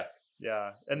podcast. Yeah.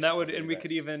 Yeah, and We that should would, totally and do we that.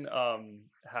 could even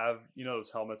have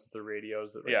those helmets with the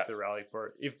radios at like Yeah. the rally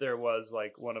port. If there was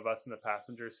like one of us in the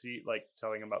passenger seat, like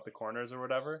telling them about the corners or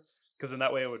whatever, because in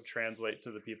that way it would translate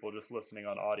to the people just listening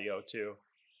on audio too.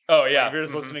 Oh Like, yeah. if you're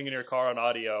just Mhm. listening in your car on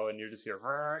audio and you're just here,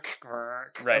 I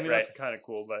Right, mean, right. that's kind of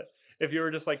cool. But if you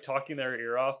were just like talking their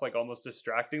ear off, like almost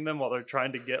distracting them while they're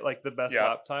trying to get like the best Yeah.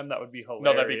 lap time, that would be hilarious.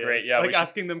 No, that'd be great. Yeah, we like should-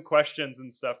 asking them questions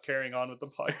and stuff, carrying on with the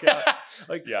podcast.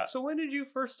 Like, Yeah. so when did you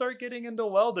first start getting into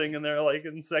welding? And they're like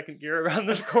in second gear around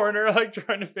this corner, like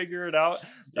trying to figure it out.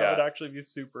 That Yeah. would actually be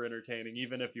super entertaining,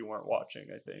 even if you weren't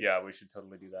watching, I think. Yeah, we should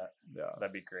totally do that. Yeah.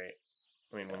 That'd be great.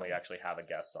 I mean, when we actually have a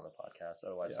guest on the podcast,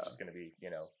 otherwise Yeah. it's just going to be, you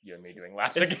know, you and me doing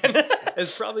laps It's- again.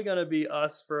 It's probably going to be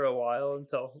us for a while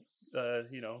until,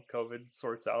 COVID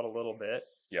sorts out a little bit.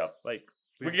 Yep. Like,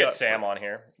 We we've could get got- Sam on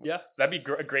here. Yeah. That'd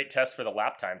be a great test for the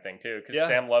lap time thing too, because Yeah.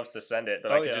 Sam loves to send it.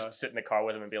 But I Oh, could yeah. just sit in the car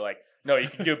with him and be like, "No, you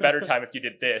can do a better time if you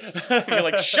did this." And be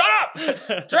like, "Shut up!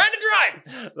 Trying to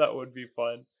drive." That would be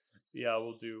fun. Yeah,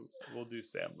 we'll do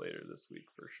Sam later this week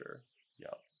for sure.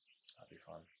 That'd be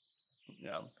fun.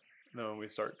 Yeah. And then when we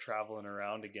start traveling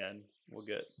around again, we'll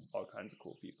get all kinds of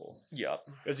cool people. Yep.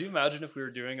 Could you imagine if we were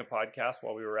doing a podcast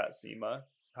while we were at SEMA?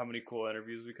 How many cool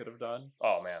interviews we could have done?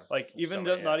 Oh man. Like There's even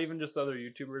so many, not yeah. even just other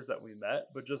YouTubers that we met,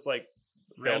 but just like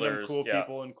random Builders, cool yeah.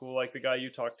 people and cool like the guy you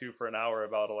talked to for an hour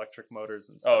about electric motors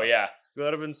and stuff. Oh yeah. That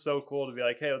would have been so cool to be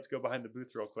like, hey, let's go behind the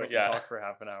booth real quick Yeah. and talk for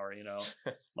half an hour, you know?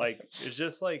 Like it's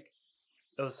just like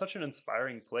it was such an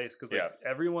inspiring place because like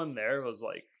everyone there was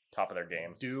like Top of their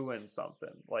game. doing something.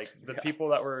 Like the Yeah. people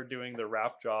that were doing the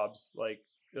wrap jobs, like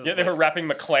it was Yeah, they were wrapping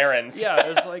McLarens. yeah,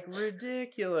 it was like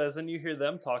ridiculous. And you hear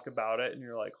them talk about it and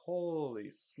you're like, holy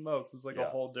smokes, it's like a Yeah.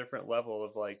 whole different level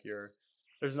of like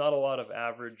there's not a lot of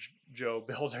average Joe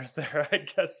builders there, I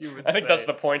guess you would I think say. that's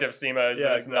the point of SEMA is Yeah,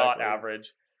 that it's not exactly.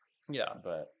 average. Yeah.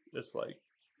 But It's like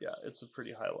it's a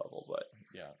pretty high level, but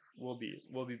yeah. we'll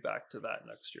be back to that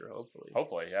next year, hopefully.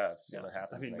 Hopefully, yeah. See Yeah. what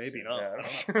happens. I mean, next maybe year. not. Yeah.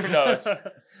 I don't Who know. knows?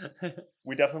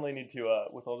 We definitely need to,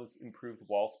 with all this improved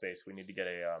wall space, we need to get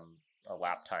a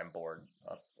lap time board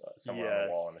up somewhere on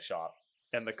the wall in the shop.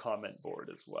 And the comment board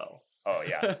as well. Oh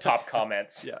yeah, top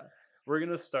comments. Yeah. We're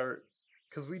going to start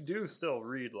because we do still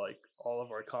read like all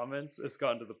of our comments. It's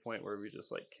gotten to the point where we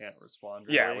just like can't respond.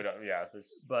 Really. Yeah, we don't. Yeah,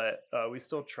 there's, But we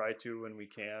still try to when we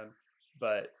can.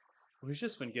 But we've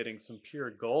just been getting some pure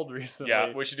gold recently.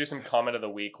 yeah. We should do some comment of the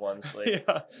week ones. Like, Yeah.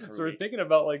 per So we're week. thinking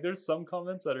about like there's some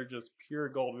comments that are just pure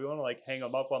gold. We want to like hang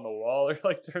them up on the wall or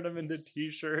like turn them into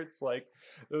t-shirts. Like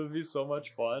it would be so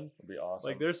much fun. It'd be awesome.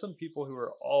 Like there's some people who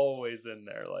are always in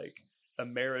there, like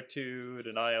Emeritude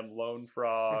and I Am Lone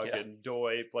Frog Yeah. and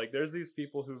Doip. Like there's these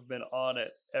people who've been on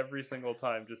it every single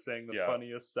time just saying the Yeah.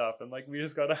 funniest stuff. And like we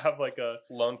just gotta have like a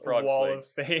Lone Frog's wall like, of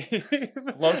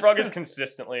fame. Lone Frog is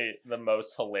consistently the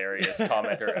most hilarious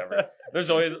commenter ever. There's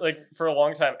always like for a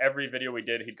long time, every video we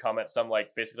did, he'd comment some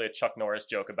like basically a Chuck Norris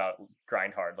joke about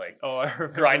Grindhard. Like Oh, I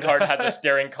remember Grindhard that. has a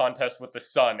staring contest with the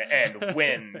sun and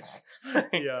wins.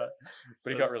 Yeah,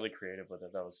 But he got really creative with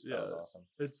it. That was Yeah. awesome.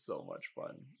 it's so much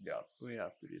fun. Yeah. We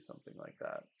have to do something like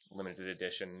that. Limited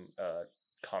edition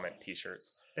comment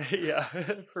t-shirts. Yeah,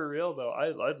 for real though.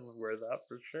 I'd wear that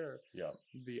for sure. Yeah.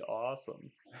 It'd be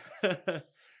awesome.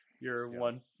 You're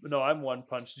Yeah. I'm One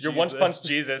Punch Jesus. You're One Punch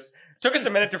Jesus. Took us a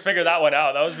minute to figure that one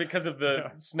out. That was because of the Yeah.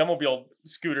 snowmobile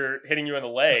scooter hitting you in the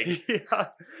leg. Yeah,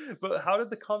 but how did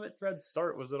the comment thread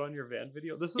start? Was it on your van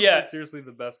video? This is Yeah. like seriously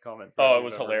the best comment thread Oh, it we've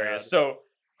was ever hilarious. had. So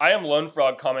I Am Lone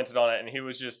Frog commented on it, and he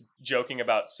was just joking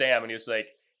about Sam, and he was like,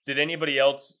 "Did anybody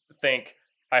else think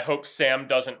I hope Sam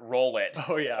doesn't roll it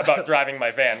Oh yeah, about driving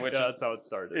my van?" Which yeah, is, that's how it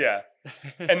started. yeah.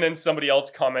 And then somebody else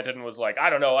commented and was like,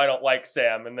 "I don't know, I don't like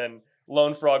Sam." And then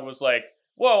Lone Frog was like,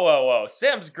 "Whoa,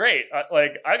 Sam's great.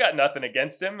 I got nothing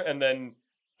against him." And then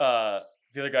the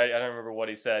other guy, I don't remember what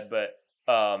he said, but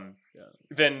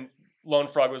then Lone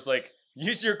Frog was like,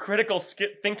 "Use your critical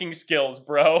thinking skills,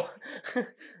 bro."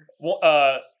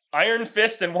 Iron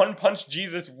Fist and One Punch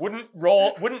Jesus wouldn't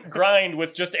grind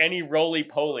with just any roly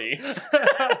poly.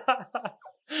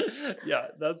 Yeah,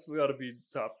 that's got to be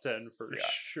top 10 for Yeah.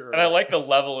 sure. And I like the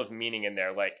level of meaning in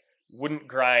there, like wouldn't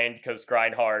grind because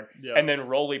grind hard, Yeah. and then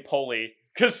roly poly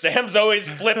because Sam's always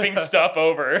flipping stuff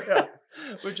over. Yeah.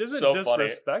 Which isn't So funny.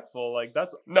 disrespectful. Like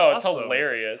that's No, it's awesome.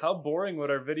 hilarious. How boring would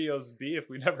our videos be if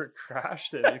we never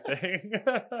crashed anything?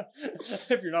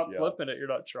 If you're not Yeah. flipping it, you're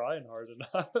not trying hard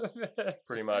enough.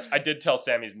 Pretty much. I did tell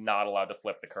Sam he's not allowed to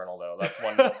flip the kernel, though. That's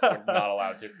one that we're not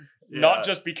allowed to. Not Yeah.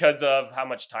 just because of how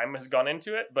much time has gone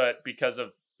into it, but because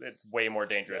of it's way more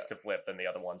dangerous to flip than the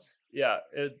other ones. Yeah,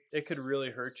 it could really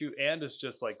hurt you, and it's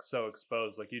just like so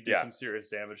exposed. Like you do Yeah. some serious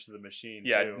damage to the machine.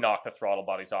 Yeah, too. knock the throttle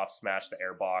bodies off, smash the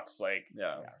airbox, like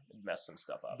Yeah. mess some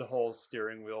stuff up. The whole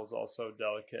steering wheel is also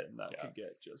delicate, and that Yeah. could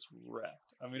get just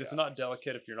wrecked. I mean, it's Yeah. not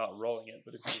delicate if you're not rolling it,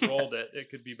 but if you rolled it,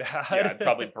 it could be bad. Yeah, it'd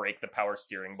probably break the power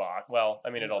steering box. Well, I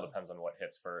mean, it all Yeah. depends on what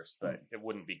hits first, but it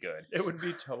wouldn't be good. It would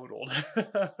be totaled.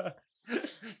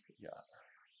 Yeah.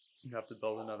 You have to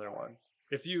build another one.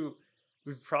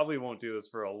 We probably won't do this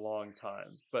for a long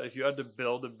time, but if you had to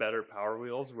build a better Power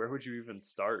Wheels, where would you even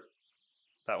start?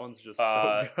 That one's just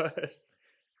so good.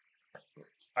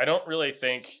 I don't really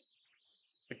think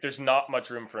there's not much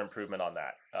room for improvement on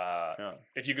that. Yeah.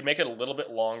 If you could make it a little bit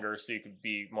longer so you could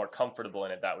be more comfortable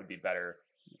in it, that would be better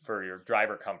for your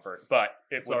driver comfort. But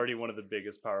It's would- already one of the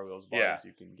biggest Power Wheels bodies Yeah.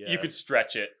 you can get. you could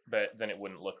stretch it, but then it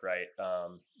wouldn't look right.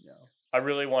 Yeah. I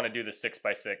really want to do the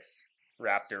 6x6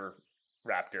 Raptor.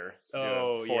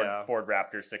 Oh, Ford, yeah. Ford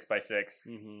Raptor 6x6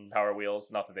 Mm-hmm. Power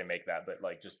Wheels. Not that they make that, but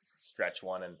like just stretch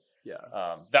one, and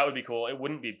Yeah. that would be cool. It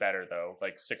wouldn't be better though.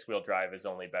 Like 6-wheel drive is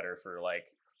only better for like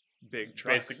Big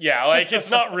trucks. basic. Yeah, like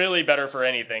it's not really better for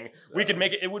anything. We could Yeah.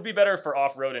 make it. It would be better for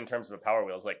off road in terms of the Power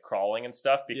Wheels, like crawling and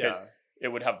stuff, because Yeah. it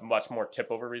would have much more tip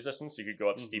over resistance. So you could go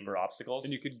up Mhm. steeper obstacles.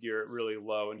 And you could gear it really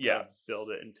low and Yeah. kind of build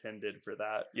it intended for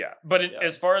that. Yeah, but Yeah.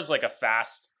 as far as like a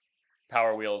fast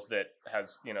Power Wheels that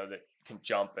has, that can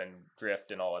jump and drift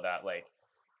and all of that, like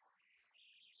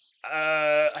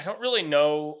I don't really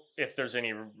know if there's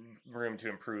any room to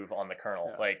improve on the kernel.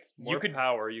 Yeah. Like More you could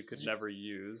power you could never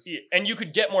use. and you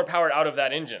could get more power out of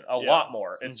that engine, a Yeah. lot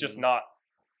more. It's just Mhm. not.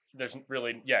 There's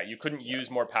really, you couldn't use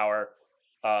more power.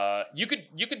 You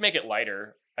could make it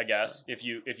lighter, I guess, if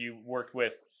you worked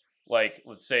with, like,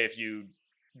 let's say if you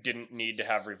didn't need to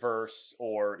have reverse,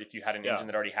 or if you had an Yeah. engine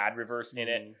that already had reverse in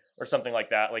it, Mhm. or something like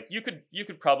that. Like you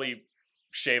could probably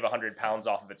shave 100 pounds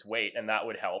off of its weight, and that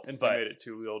would help. And if but you made it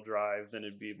 2-wheel drive, then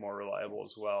it'd be more reliable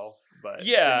as well. But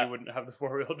Yeah. then you wouldn't have the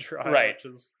 4-wheel drive, Right. which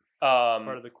is part um,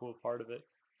 of the cool part of it.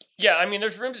 yeah, I mean,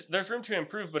 there's room to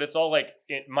improve, but it's all like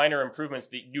minor improvements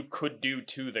that you could do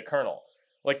to the kernel.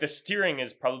 Like the steering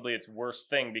is probably its worst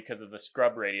thing because of the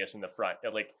scrub radius in the front.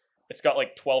 It's got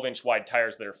like 12-inch wide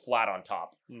tires that are flat on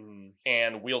top, Mhm.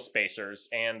 and wheel spacers,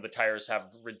 and the tires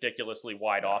have ridiculously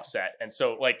wide offset. And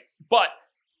so but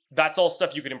that's all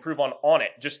stuff you could improve on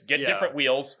it. Just get Yeah. different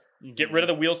wheels, get Mhm. rid of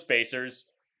the wheel spacers,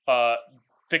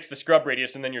 fix the scrub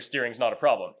radius, and then your steering's not a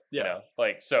problem. Yeah.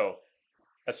 So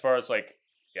as far as I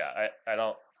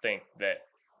don't think that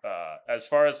as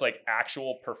far as like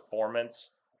actual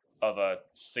performance of a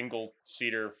single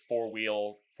seater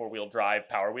four-wheel drive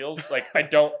Power Wheels, I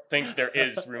don't think there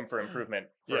is room for improvement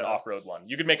for an Yeah. off-road one.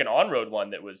 You could make an on-road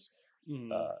one that was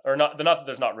Mhm. or not that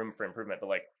there's not room for improvement, but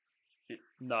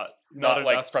not not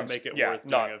like enough from to make it yeah, worth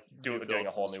not doing doing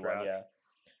a whole new one. Yeah.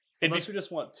 It'd Unless be, we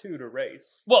just want 2 to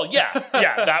race. well, yeah,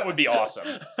 that would be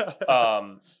awesome.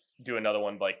 Do another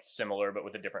one like similar but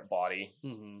with a different body,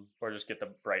 Mhm. or just get the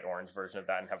bright orange version of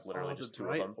that and have literally Oh, just the 2 of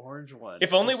bright them. orange one.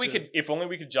 If only It's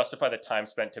we could justify the time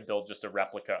spent to build just a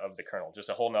replica of the kernel, just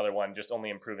a whole nother one, just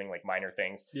only improving like minor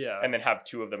things, yeah. and then have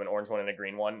 2 of them, an orange one and a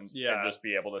green one, Yeah. and just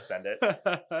be able to send it.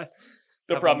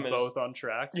 The problem is- both on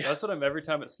tracks. Yeah. That's what I'm every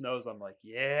time it snows. I'm like,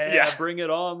 yeah, Yeah. bring it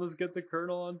on. Let's get the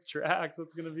kernel on tracks.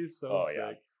 That's gonna be so Oh,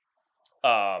 sick.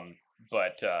 yeah.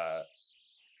 But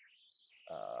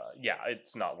yeah,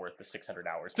 it's not worth the 600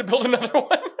 hours to build another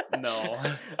one. No.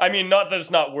 I mean, not that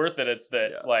it's not worth it. It's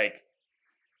that Yeah. like,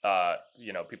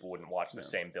 people wouldn't watch the No.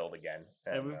 same build again.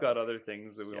 And we've got other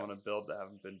things that we yeah. want to build that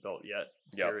haven't been built yet.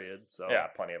 Yep. Period. So yeah,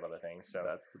 plenty of other things. So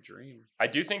that's the dream. I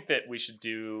do think that we should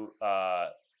do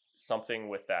something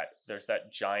with that. There's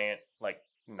that giant like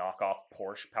knockoff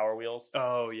Porsche Power Wheels.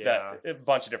 Oh yeah. That a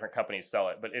bunch of different companies sell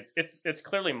it, but it's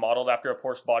clearly modeled after a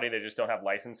Porsche body. They just don't have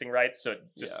licensing rights, so it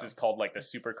just Yeah. is called like the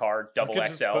supercar We double could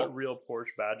just XL. put real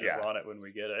Porsche badges Yeah. on it when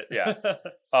we get it. Yeah.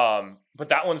 But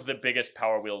that one's the biggest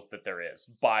Power Wheels that there is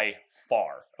by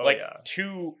far. Oh, like yeah.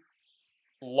 2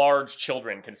 large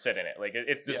children can sit in it. Like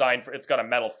it's designed for. It's got a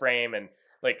metal frame and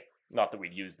like not that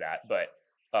we'd use that, but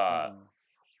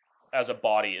as a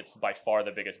body, it's by far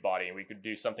the biggest body, and we could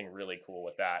do something really cool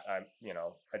with that. I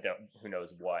don't. Who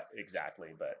knows what exactly,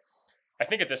 but I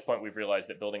think at this point we've realized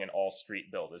that building an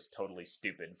all-street build is totally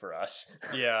stupid for us.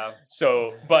 Yeah.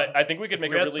 So, but I think we could If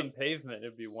make we a had really. some pavement,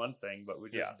 it'd be one thing, but we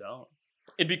just don't.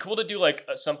 It'd be cool to do like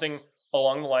something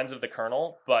along the lines of the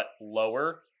Colonel, but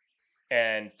lower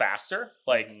and faster.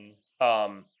 Like,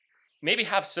 Mhm. Maybe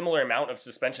have similar amount of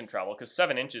suspension travel because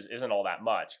 7 inches isn't all that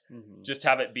much. Mhm. Just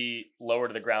have it be lower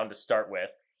to the ground to start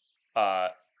with,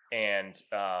 and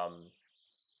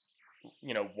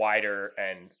wider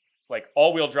and like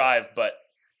all-wheel drive, but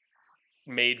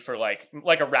made for like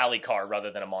a rally car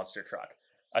rather than a monster truck.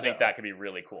 I think Yeah. that could be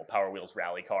really cool. Power Wheels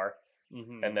rally car,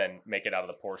 Mhm. and then make it out of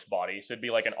the Porsche body. So it'd be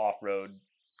like an off-road,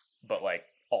 but like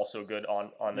also good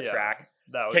on the Yeah. track.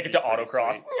 That would Take it be to pretty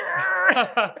autocross.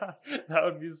 sweet. That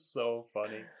would be so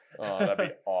funny. Oh, that'd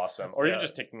be awesome. Or even Yeah.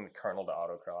 just taking the Colonel to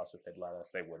autocross if they'd let us.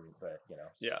 They wouldn't, but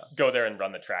Yeah. go there and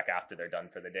run the track after they're done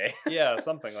for the day. Yeah,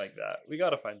 something like that. We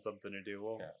got to find something to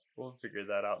do. Yeah. We'll figure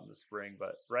that out in the spring,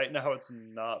 but right now it's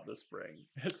not the spring.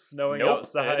 It's snowing Nope,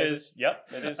 outside. it is.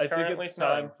 Yep, it is I think currently it's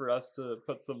snowing. time for us to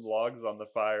put some logs on the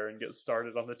fire and get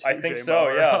started on the 2J I think so,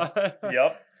 mower. yeah.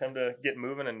 Yep, time to get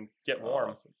moving and get warm.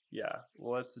 Awesome. Yeah,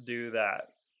 well, let's do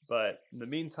that. But in the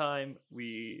meantime,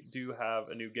 we do have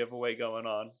a new giveaway going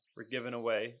on. We're giving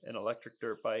away an electric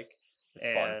dirt bike. It's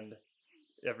fun. And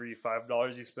every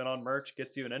 $5 you spend on merch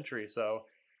gets you an entry. So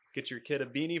get your kid a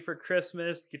beanie for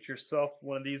Christmas, get yourself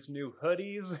one of these new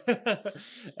hoodies,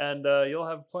 and you'll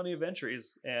have plenty of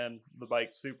entries. And the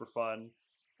bike's super fun.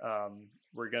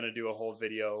 We're going to do a whole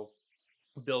video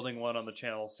building one on the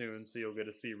channel soon, so you'll get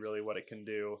to see really what it can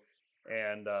do.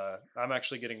 And I'm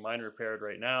actually getting mine repaired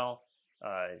right now.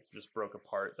 I just broke a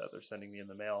part that they're sending me in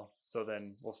the mail. So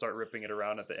then we'll start ripping it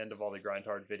around at the end of all the Grind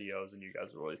Hard videos, and you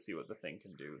guys will really see what the thing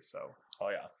can do. So Oh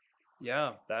yeah.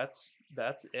 yeah, that's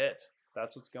it.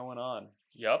 That's what's going on.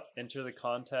 Yep. Enter the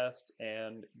contest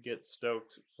and get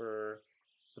stoked for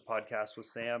the podcast with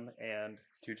Sam and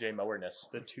 2J mowerness.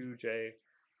 the 2J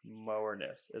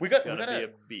mowerness. It's We gonna gotta- be a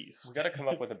beast. We got to come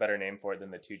up with a better name for it than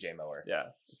the 2J mower. Yeah,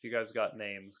 if you guys got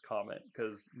names, comment,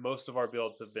 because most of our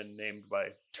builds have been named by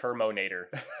Termonator.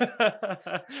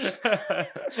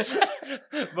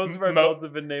 most of our builds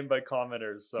have been named by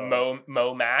commenters. So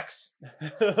Mo Max.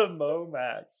 Mo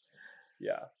Max.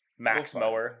 Yeah, Max We'll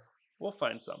find- Mower. we'll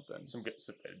find something. Some good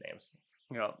names.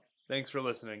 Yeah. Thanks for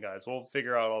listening, guys. We'll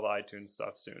figure out all the iTunes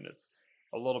stuff soon. It's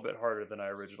a little bit harder than I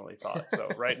originally thought. So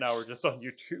right now we're just on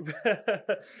YouTube,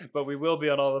 but we will be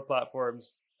on all the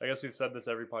platforms. I guess we've said this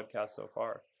every podcast so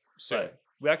far. Soon. But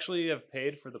we actually have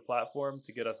paid for the platform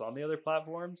to get us on the other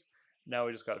platforms. Now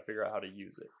we just got to figure out how to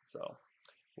use it. So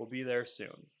we'll be there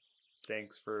soon.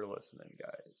 Thanks for listening,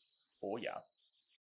 guys. Oh yeah.